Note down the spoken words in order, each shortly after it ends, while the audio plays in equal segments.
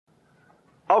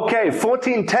Okay,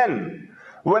 1410.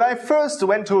 When I first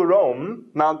went to Rome,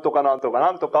 なんとかなんとか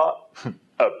なんとか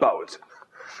about.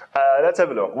 Let's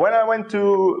have a look. When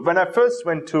I first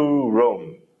went to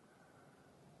Rome,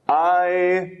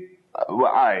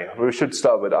 we should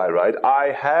start with I, right?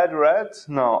 I had read,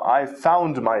 no, I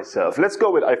found myself. Let's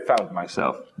go with I found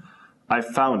myself. I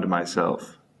found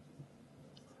myself.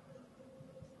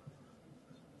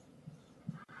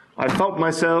 I found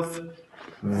myself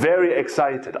very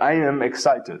excited. I am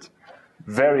excited.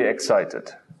 Very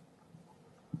excited.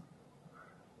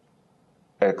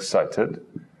 Excited.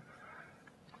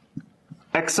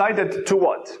 Excited to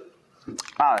what?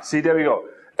 See, there we go.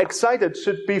 Excited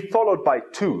should be followed by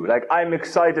to. Like, I'm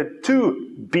excited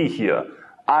to be here.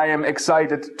 I am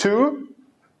excited to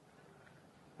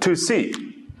see.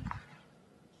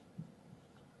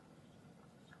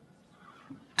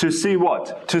 To see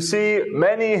what? To see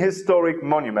many historic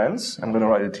monuments. I'm going to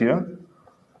write it here.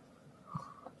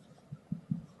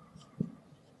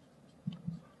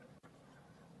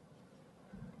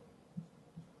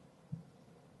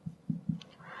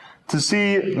 To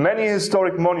see many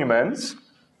historic monuments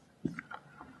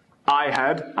I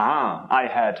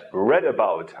had read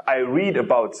about. I read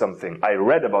about something. I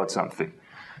read about something.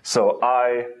 So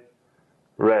I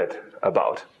read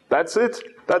about. That's it.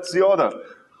 That's the order.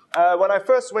 When I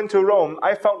first went to Rome,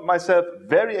 I found myself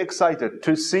very excited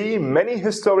to see many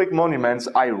historic monuments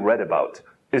I read about.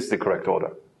 Is the correct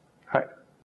order. Right.